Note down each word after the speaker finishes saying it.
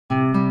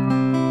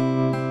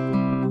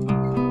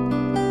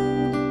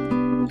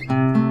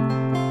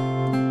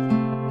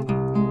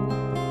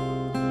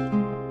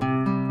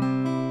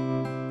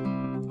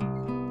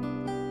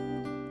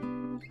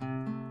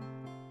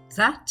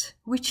That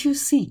Which You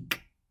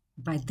Seek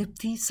by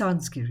Dipti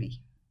Sansgiri.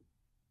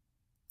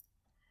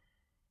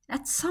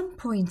 At some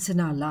points in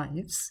our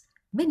lives,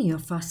 many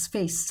of us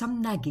face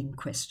some nagging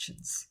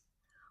questions.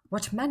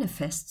 What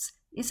manifests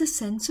is a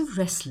sense of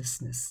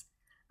restlessness,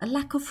 a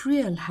lack of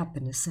real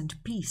happiness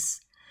and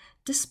peace,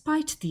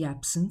 despite the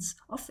absence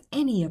of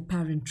any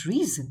apparent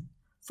reason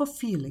for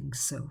feeling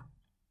so.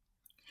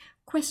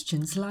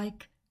 Questions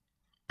like,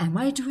 am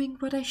I doing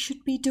what I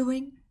should be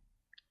doing?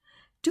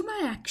 Do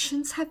my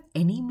actions have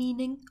any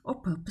meaning or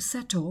purpose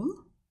at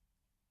all?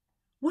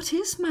 What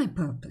is my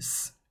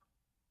purpose?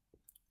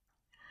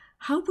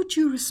 How would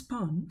you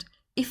respond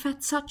if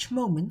at such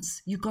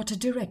moments you got a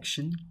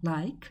direction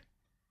like,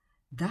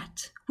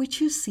 that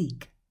which you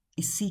seek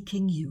is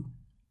seeking you?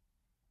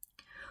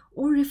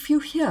 Or if you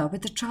hear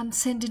with a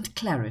transcendent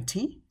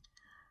clarity,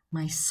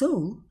 my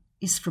soul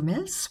is from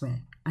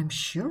elsewhere, I'm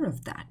sure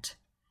of that,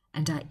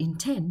 and I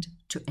intend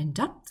to end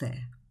up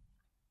there.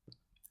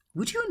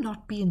 Would you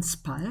not be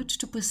inspired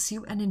to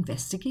pursue an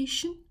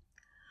investigation?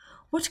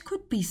 What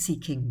could be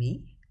seeking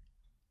me?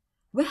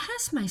 Where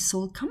has my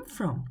soul come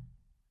from?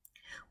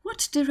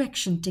 What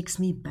direction takes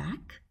me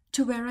back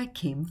to where I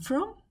came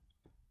from?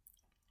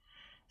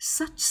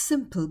 Such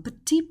simple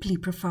but deeply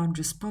profound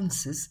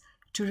responses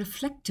to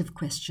reflective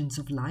questions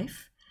of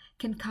life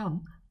can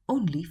come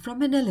only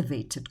from an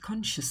elevated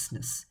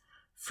consciousness,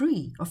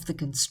 free of the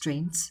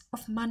constraints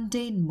of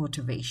mundane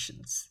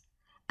motivations,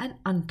 an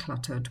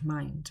uncluttered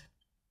mind.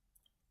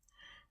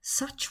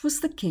 Such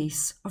was the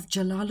case of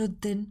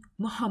Jalaluddin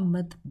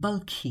Muhammad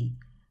Balkhi,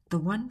 the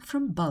one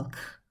from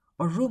Balkh,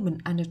 or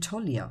Roman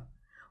Anatolia,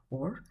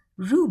 or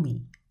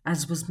Rumi,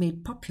 as was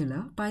made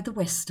popular by the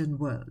Western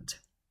world.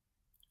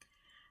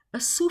 A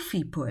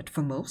Sufi poet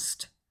for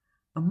most,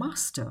 a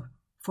master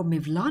for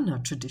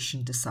Mevlana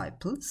tradition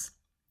disciples,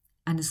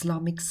 an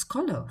Islamic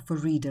scholar for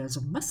readers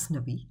of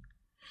Masnavi,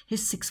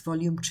 his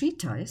 6-volume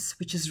treatise,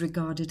 which is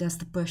regarded as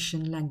the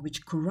Persian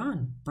language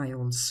Quran by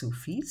all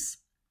Sufis,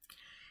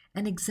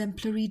 an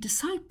exemplary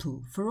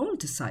disciple for all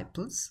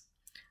disciples,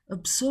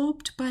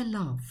 absorbed by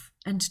love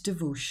and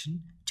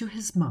devotion to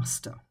his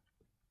master.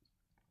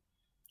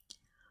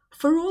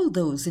 For all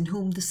those in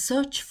whom the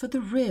search for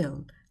the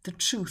real, the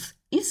truth,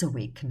 is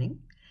awakening,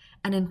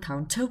 an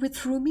encounter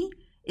with Rumi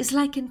is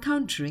like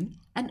encountering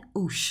an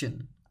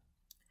ocean.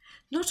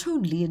 Not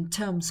only in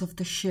terms of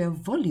the sheer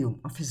volume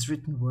of his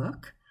written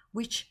work,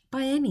 which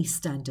by any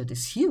standard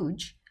is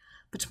huge,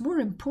 but more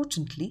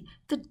importantly,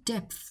 the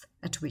depth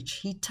at which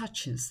he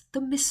touches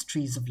the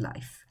mysteries of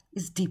life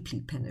is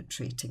deeply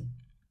penetrating.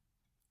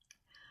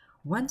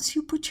 Once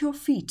you put your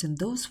feet in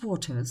those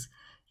waters,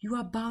 you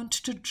are bound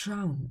to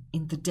drown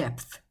in the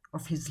depth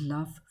of his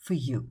love for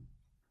you.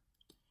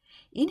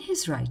 In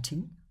his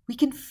writing, we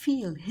can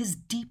feel his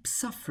deep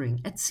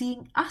suffering at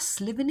seeing us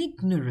live in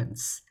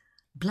ignorance,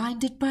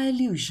 blinded by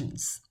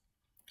illusions.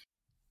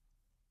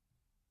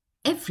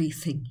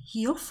 Everything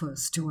he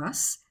offers to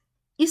us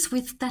is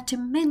with that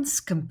immense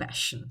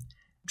compassion,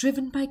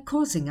 driven by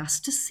causing us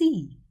to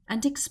see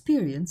and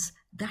experience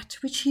that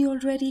which he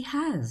already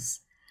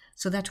has,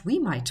 so that we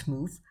might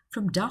move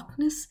from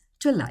darkness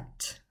to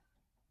light.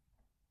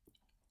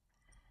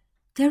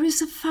 There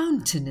is a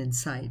fountain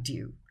inside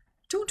you.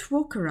 Don't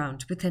walk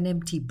around with an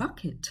empty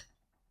bucket.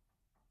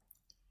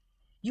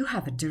 You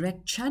have a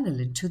direct channel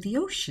into the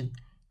ocean,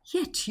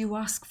 yet you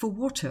ask for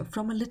water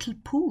from a little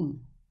pool.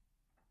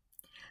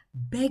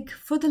 Beg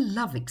for the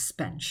love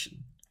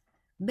expansion.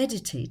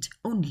 Meditate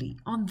only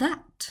on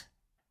that.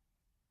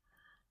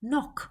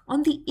 Knock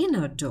on the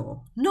inner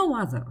door, no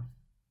other.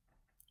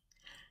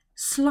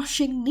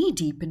 Sloshing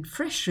knee-deep in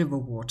fresh river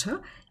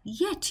water,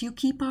 yet you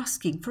keep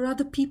asking for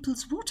other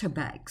people's water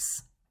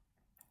bags.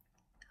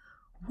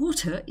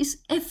 Water is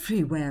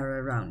everywhere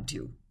around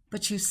you,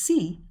 but you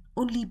see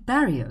only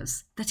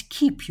barriers that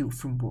keep you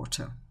from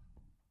water.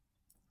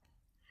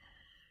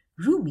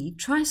 Rumi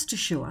tries to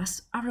show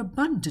us our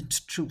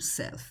abundant true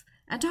self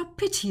and our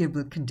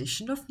pitiable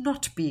condition of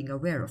not being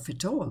aware of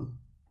it all.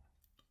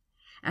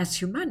 As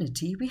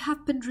humanity, we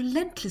have been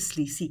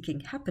relentlessly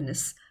seeking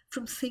happiness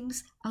from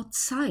things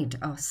outside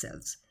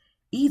ourselves,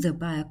 either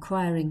by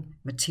acquiring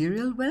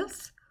material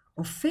wealth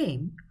or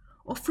fame,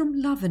 or from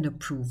love and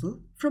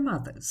approval from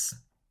others.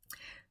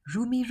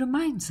 Rumi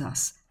reminds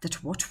us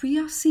that what we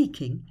are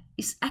seeking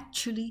is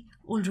actually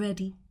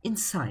already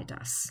inside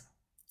us,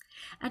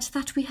 and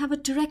that we have a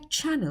direct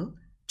channel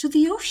to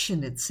the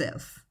ocean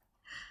itself.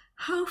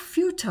 How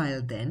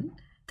futile, then,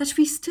 that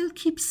we still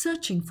keep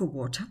searching for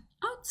water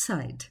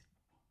outside.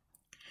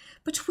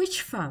 But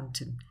which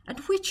fountain and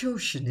which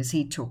ocean is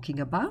he talking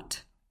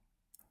about?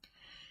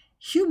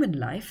 Human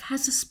life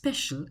has a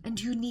special and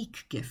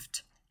unique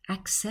gift,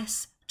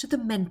 access to the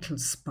mental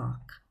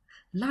spark,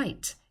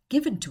 light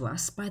given to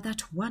us by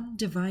that one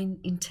divine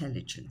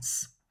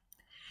intelligence.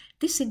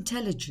 This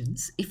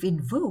intelligence, if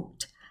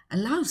invoked,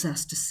 allows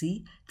us to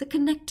see the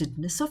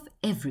connectedness of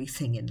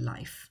everything in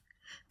life,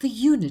 the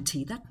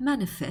unity that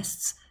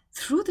manifests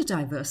through the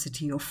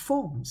diversity of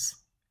forms.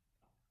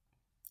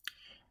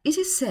 It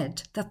is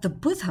said that the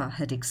Buddha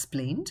had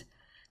explained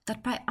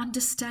that by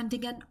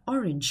understanding an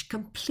orange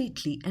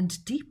completely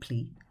and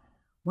deeply,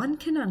 one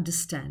can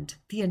understand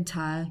the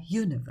entire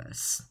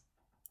universe.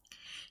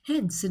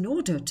 Hence, in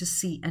order to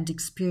see and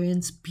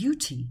experience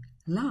beauty,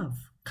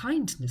 love,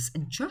 kindness,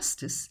 and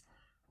justice,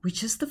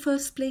 which is the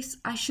first place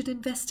I should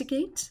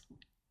investigate?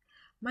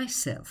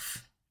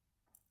 Myself.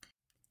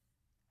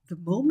 The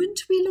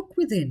moment we look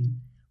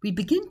within, we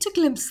begin to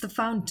glimpse the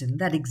fountain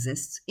that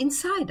exists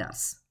inside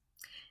us.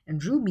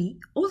 And Rumi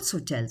also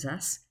tells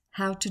us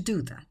how to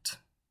do that.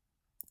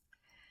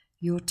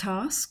 Your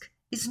task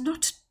is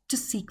not to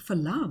seek for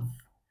love,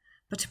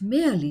 but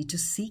merely to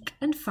seek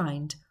and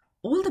find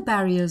all the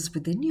barriers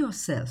within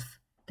yourself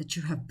that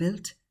you have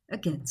built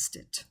against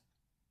it.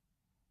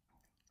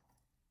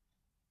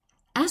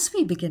 As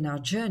we begin our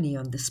journey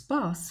on this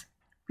path,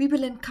 we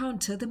will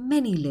encounter the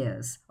many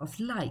layers of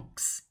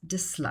likes,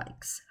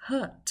 dislikes,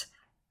 hurt,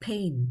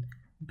 pain,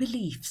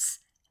 beliefs,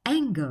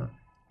 anger,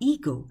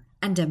 ego,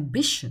 and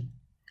ambition,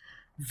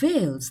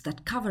 veils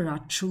that cover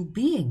our true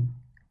being,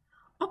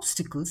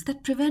 obstacles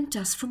that prevent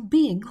us from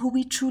being who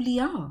we truly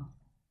are.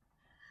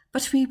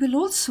 But we will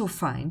also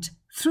find,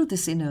 through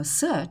this inner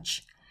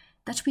search,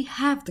 that we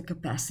have the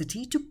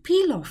capacity to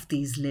peel off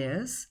these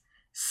layers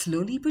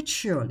slowly but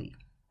surely.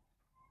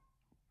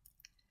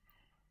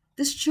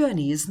 This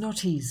journey is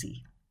not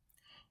easy.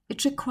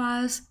 It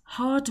requires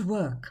hard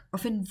work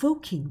of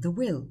invoking the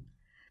will,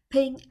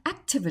 paying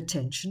active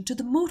attention to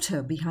the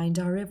motor behind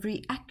our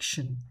every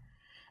action,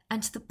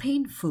 and the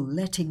painful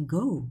letting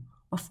go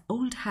of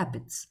old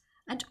habits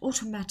and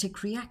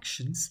automatic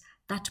reactions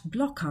that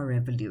block our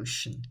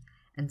evolution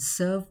and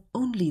serve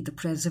only the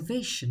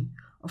preservation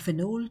of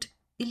an old,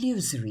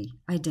 illusory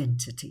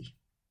identity.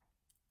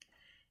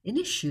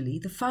 Initially,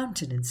 the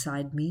fountain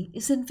inside me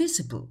is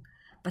invisible,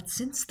 but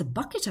since the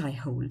bucket I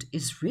hold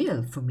is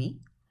real for me,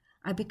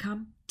 I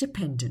become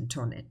dependent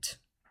on it.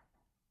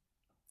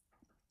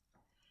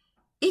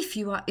 If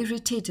you are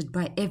irritated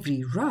by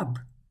every rub,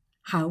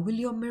 how will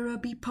your mirror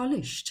be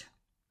polished?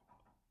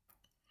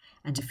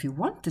 And if you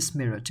want this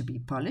mirror to be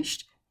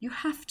polished, you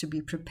have to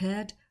be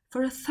prepared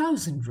for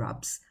 1,000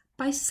 rubs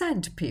by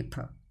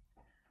sandpaper.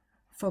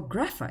 For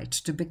graphite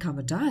to become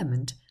a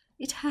diamond,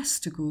 it has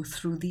to go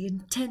through the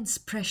intense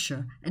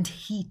pressure and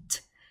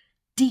heat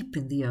deep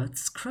in the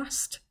earth's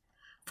crust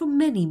for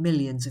many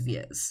millions of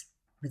years,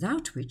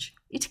 without which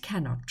it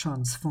cannot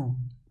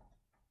transform.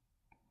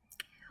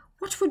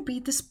 What would be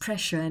this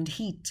pressure and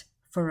heat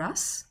for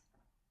us?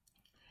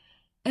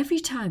 Every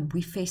time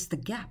we face the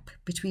gap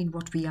between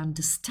what we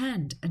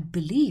understand and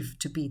believe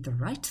to be the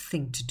right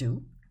thing to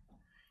do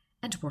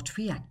and what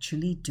we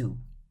actually do.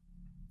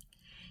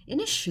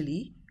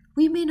 Initially,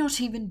 we may not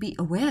even be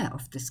aware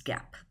of this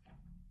gap.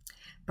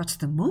 But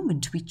the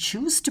moment we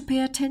choose to pay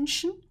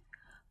attention,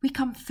 we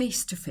come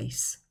face to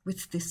face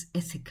with this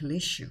ethical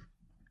issue.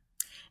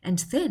 And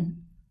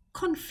then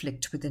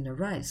conflict within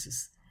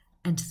arises,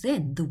 and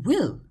then the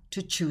will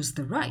to choose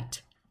the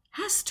right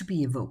has to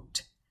be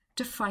evoked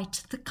to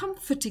fight the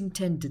comforting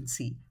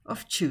tendency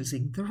of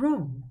choosing the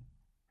wrong.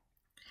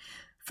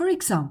 For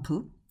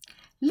example,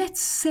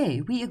 let's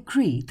say we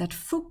agree that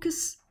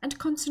focus and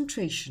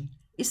concentration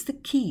is the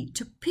key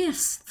to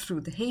pierce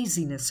through the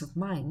haziness of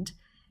mind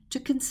to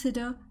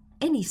consider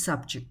any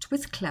subject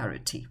with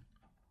clarity.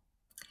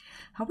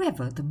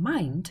 However, the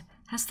mind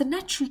has the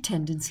natural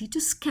tendency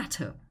to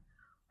scatter,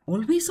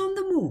 always on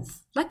the move,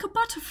 like a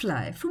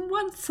butterfly from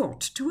one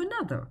thought to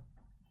another.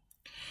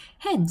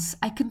 Hence,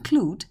 I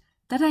conclude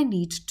that I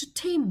need to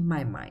tame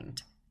my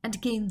mind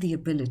and gain the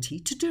ability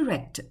to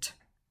direct it.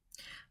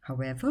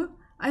 However,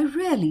 I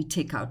rarely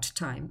take out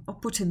time or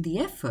put in the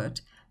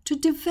effort to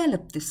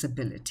develop this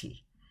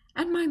ability,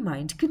 and my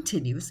mind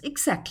continues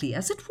exactly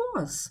as it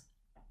was.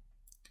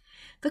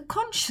 The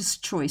conscious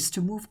choice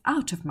to move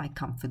out of my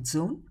comfort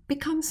zone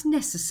becomes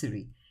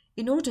necessary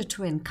in order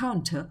to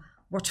encounter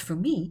what for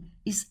me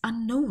is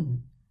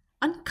unknown,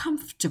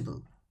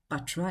 uncomfortable,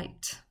 but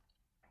right.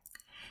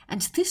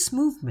 And this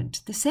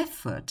movement, this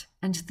effort,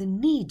 and the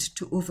need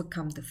to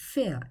overcome the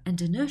fear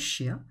and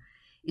inertia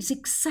is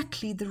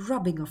exactly the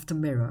rubbing of the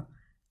mirror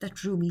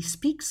that Rumi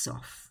speaks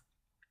of.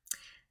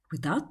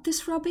 Without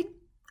this rubbing,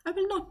 I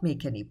will not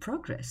make any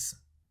progress.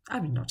 I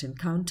will not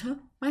encounter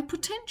my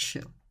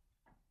potential.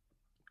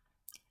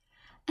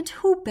 And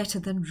who better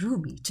than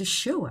Rumi to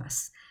show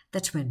us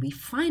that when we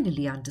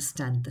finally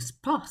understand this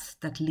path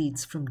that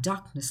leads from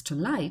darkness to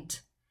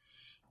light,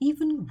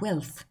 even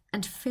wealth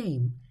and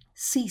fame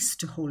cease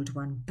to hold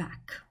one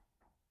back.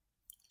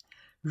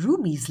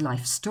 Rumi's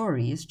life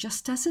story is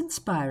just as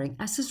inspiring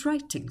as his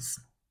writings.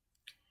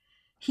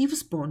 He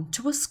was born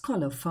to a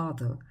scholar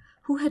father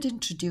who had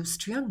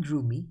introduced young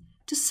Rumi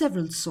to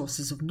several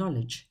sources of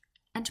knowledge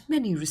and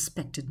many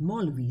respected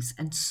Maulvis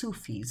and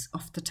Sufis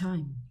of the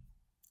time.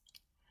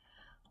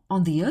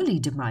 On the early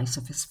demise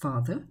of his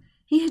father,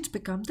 he had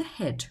become the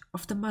head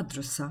of the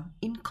madrasa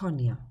in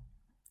Konya,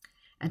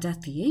 and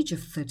at the age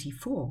of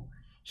 34,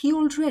 he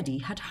already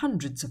had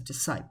hundreds of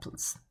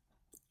disciples.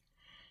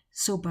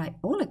 So by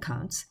all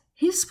accounts,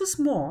 his was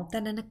more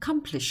than an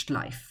accomplished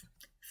life,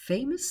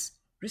 famous,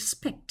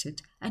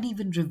 respected, and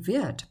even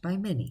revered by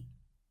many.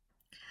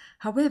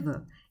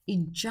 However,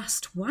 in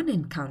just one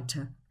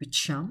encounter with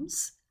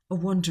Shams, a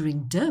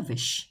wandering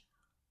dervish,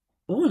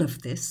 all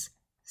of this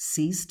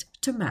ceased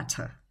to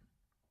matter.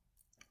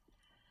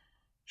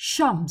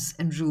 Shams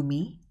and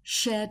Rumi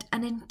shared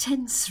an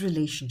intense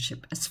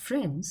relationship as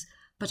friends,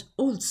 but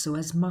also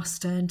as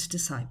master and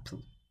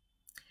disciple.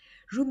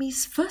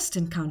 Rumi's first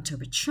encounter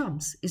with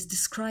Shams is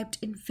described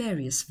in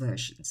various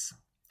versions.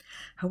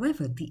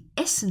 However, the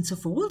essence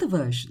of all the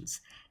versions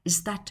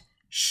is that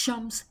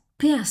Shams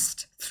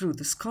pierced through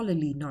the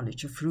scholarly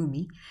knowledge of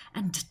Rumi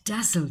and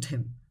dazzled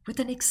him with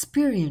an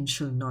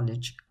experiential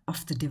knowledge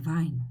of the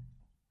divine.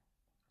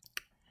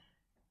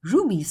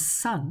 Rumi's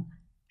son,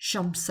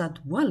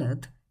 Shamsad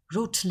Walad,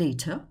 wrote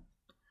later,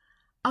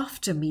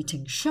 "After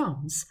meeting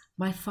Shams,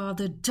 my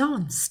father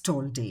danced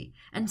all day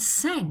and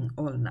sang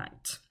all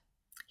night.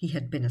 He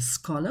had been a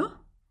scholar,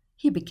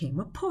 he became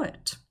a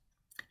poet.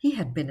 He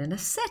had been an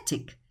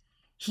ascetic,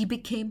 he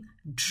became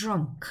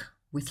drunk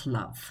with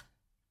love."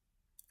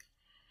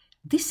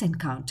 This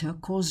encounter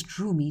caused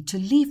Rumi to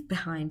leave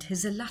behind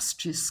his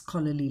illustrious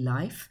scholarly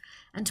life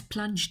and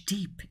plunge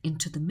deep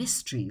into the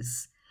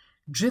mysteries,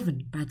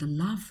 driven by the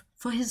love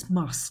for his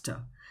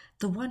master,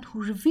 the one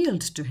who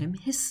revealed to him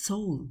his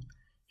soul,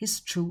 his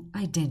true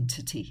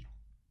identity.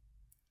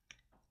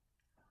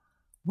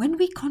 When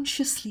we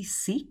consciously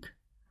seek,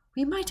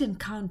 we might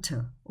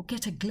encounter or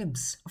get a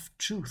glimpse of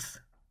truth.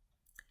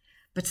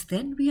 But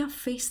then we are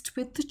faced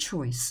with the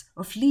choice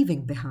of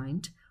leaving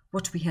behind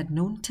what we had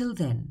known till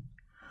then,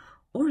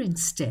 or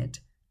instead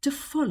to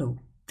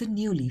follow the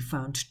newly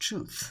found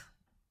truth.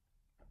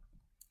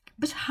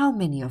 But how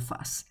many of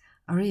us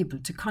are able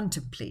to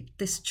contemplate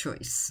this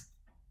choice?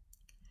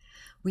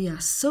 We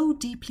are so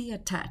deeply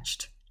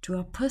attached to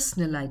our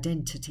personal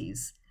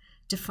identities,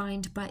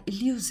 defined by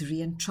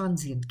illusory and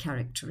transient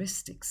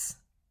characteristics.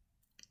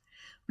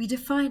 We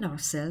define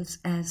ourselves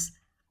as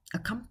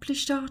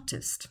accomplished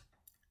artist,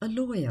 a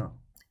lawyer,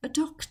 a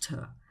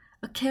doctor,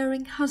 a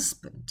caring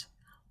husband,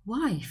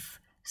 wife,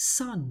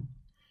 son,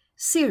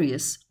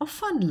 serious or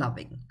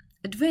fun-loving,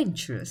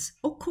 adventurous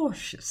or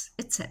cautious,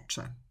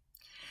 etc.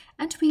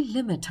 And we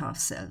limit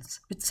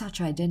ourselves with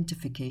such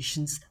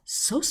identifications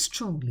so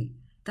strongly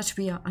that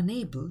we are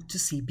unable to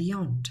see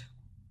beyond.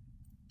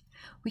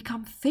 We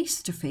come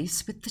face to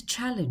face with the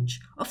challenge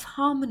of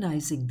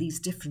harmonizing these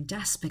different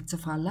aspects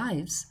of our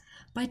lives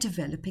by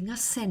developing a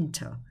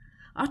center,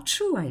 our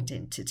true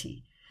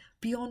identity,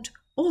 beyond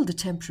all the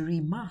temporary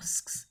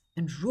masks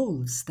and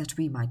roles that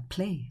we might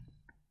play.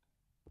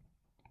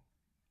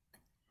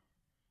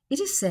 It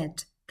is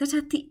said that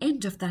at the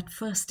end of that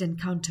first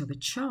encounter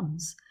with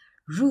Shams,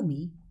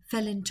 Rumi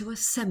fell into a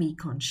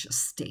semi-conscious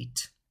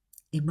state,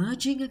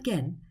 emerging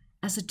again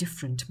as a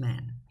different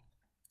man.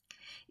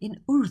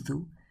 In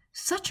Urdu,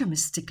 such a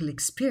mystical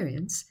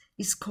experience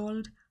is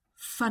called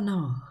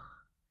fana,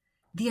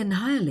 the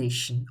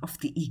annihilation of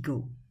the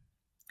ego.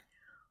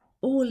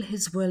 All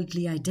his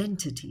worldly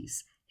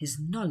identities, his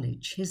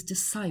knowledge, his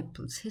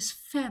disciples, his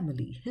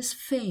family, his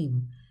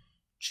fame,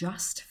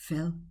 just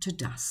fell to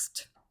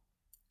dust.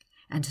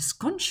 And his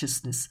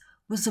consciousness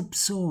was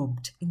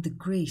absorbed in the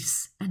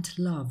grace and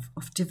love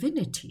of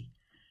divinity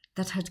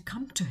that had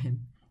come to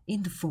him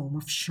in the form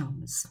of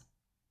Shams.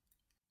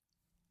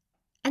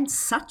 And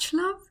such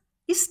love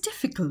is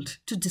difficult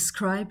to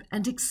describe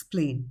and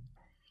explain.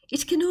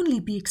 It can only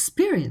be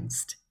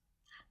experienced,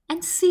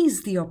 and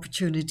seize the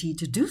opportunity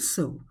to do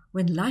so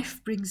when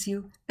life brings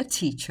you a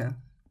teacher.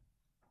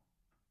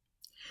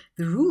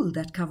 The rule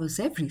that covers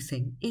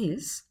everything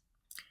is,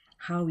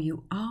 how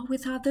you are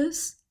with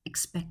others,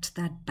 expect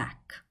that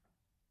back.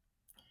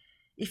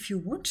 If you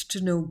want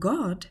to know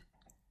God,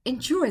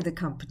 enjoy the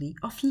company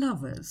of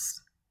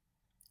lovers.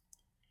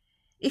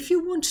 If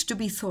you want to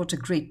be thought a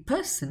great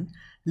person,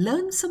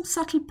 learn some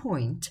subtle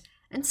point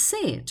and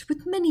say it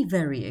with many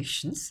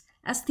variations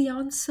as the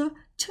answer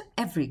to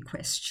every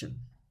question.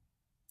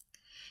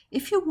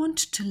 If you want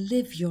to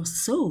live your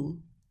soul,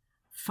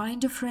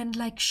 find a friend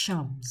like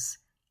Shams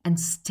and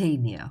stay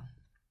near.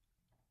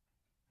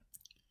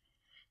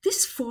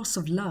 This force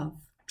of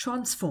love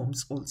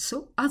transforms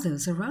also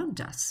others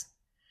around us,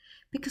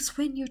 because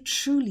when you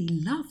truly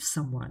love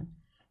someone,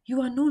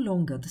 you are no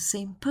longer the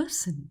same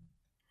person.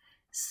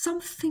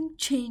 Something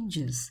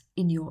changes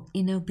in your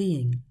inner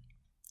being.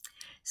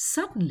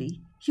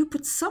 Suddenly, you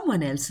put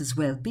someone else's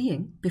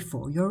well-being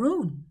before your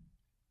own.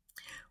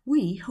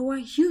 We who are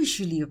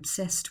usually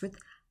obsessed with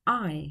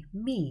I,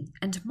 me,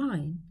 and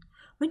mine,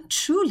 when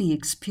truly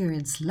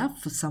experience love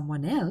for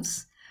someone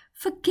else,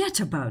 forget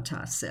about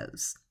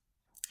ourselves.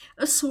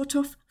 A sort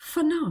of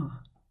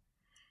fana.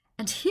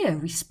 And here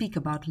we speak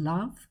about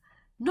love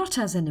not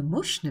as an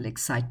emotional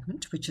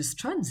excitement which is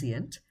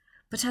transient,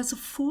 but as a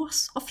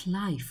force of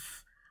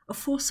life, a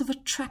force of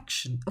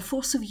attraction, a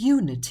force of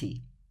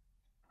unity.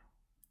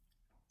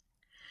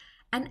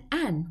 An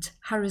ant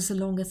hurries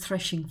along a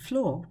threshing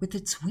floor with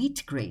its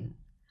wheat grain,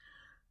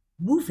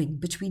 moving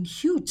between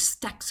huge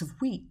stacks of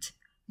wheat,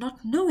 not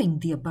knowing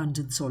the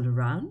abundance all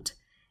around.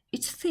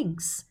 It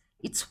thinks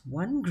its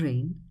one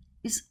grain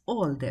is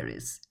all there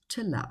is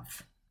to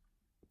love.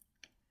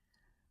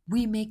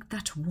 We make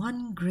that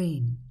one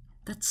grain,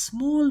 that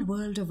small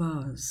world of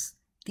ours,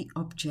 the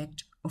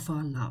object of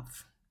our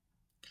love.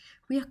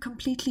 We are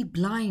completely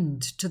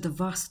blind to the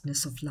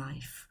vastness of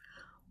life,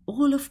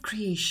 all of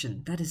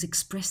creation that is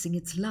expressing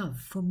its love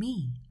for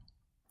me.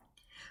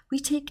 We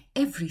take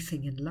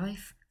everything in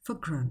life for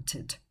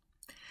granted.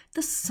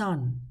 The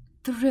sun,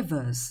 the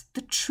rivers,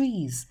 the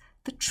trees,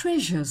 the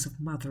treasures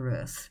of Mother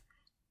Earth,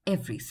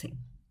 everything.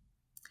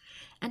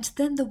 And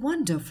then the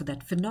wonder for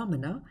that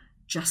phenomena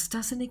just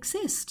doesn't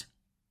exist.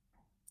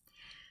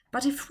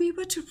 But if we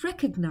were to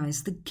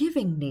recognize the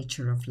giving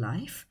nature of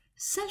life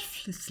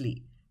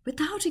selflessly,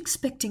 without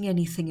expecting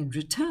anything in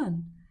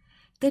return,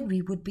 then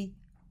we would be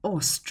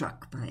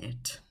awestruck by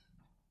it.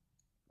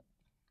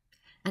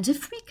 And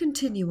if we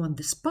continue on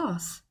this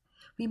path,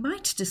 we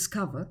might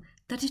discover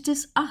that it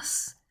is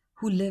us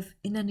who live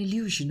in an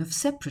illusion of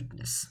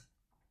separateness.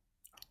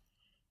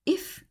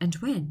 If and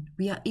when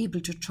we are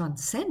able to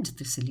transcend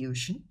this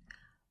illusion,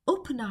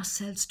 open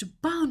ourselves to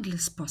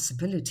boundless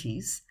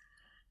possibilities,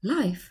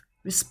 life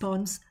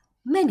responds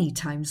many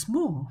times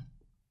more.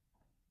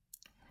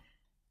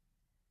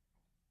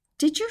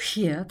 Did you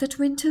hear that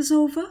winter's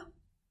over?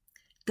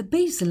 The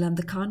basil and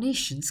the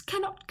carnations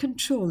cannot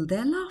control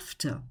their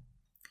laughter.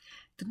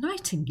 The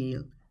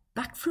nightingale,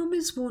 back from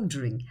his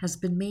wandering, has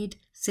been made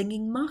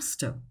singing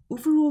master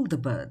over all the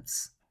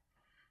birds.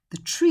 The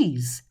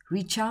trees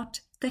reach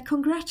out their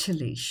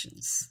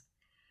congratulations.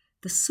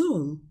 The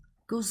soul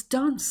goes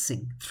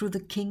dancing through the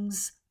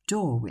king's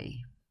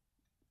doorway.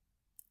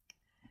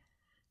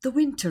 The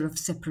winter of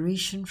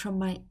separation from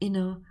my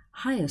inner,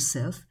 higher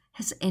self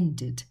has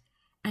ended,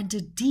 and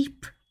a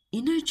deep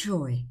inner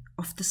joy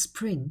of the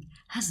spring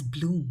has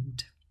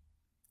bloomed.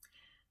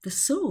 The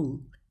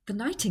soul, the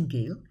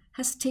nightingale,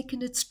 has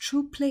taken its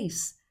true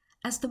place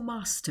as the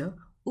master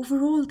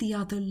over all the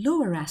other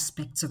lower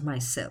aspects of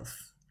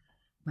myself,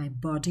 my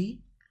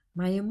body,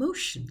 my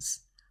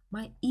emotions,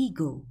 my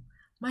ego,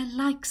 my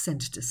likes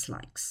and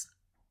dislikes,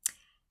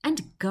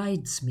 and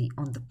guides me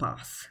on the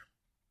path.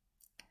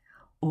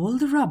 All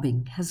the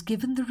rubbing has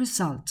given the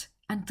result,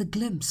 and the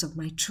glimpse of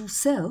my true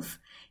self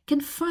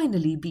can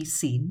finally be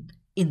seen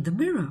in the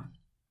mirror.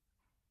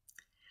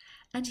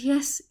 And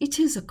yes, it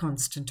is a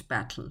constant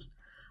battle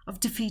of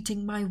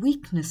defeating my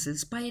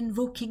weaknesses by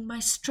invoking my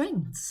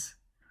strengths,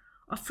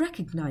 of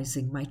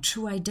recognizing my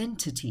true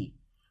identity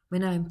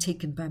when I am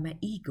taken by my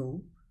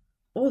ego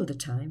all the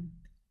time,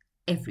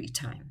 every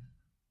time.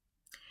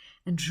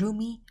 And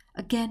Rumi,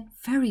 again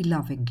very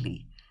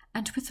lovingly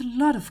and with a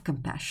lot of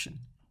compassion,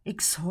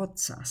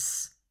 exhorts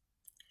us.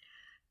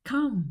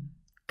 Come,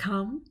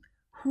 come,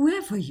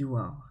 whoever you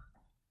are,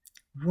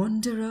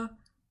 wanderer,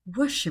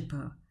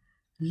 worshipper,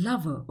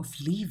 lover of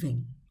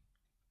leaving.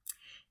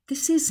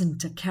 This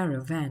isn't a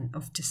caravan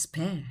of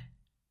despair.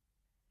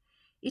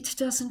 It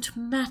doesn't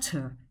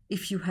matter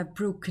if you have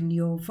broken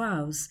your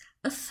vows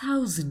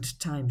 1,000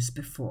 times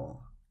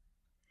before.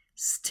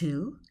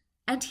 Still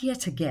and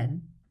yet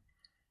again,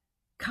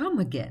 come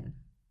again,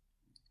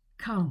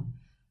 come.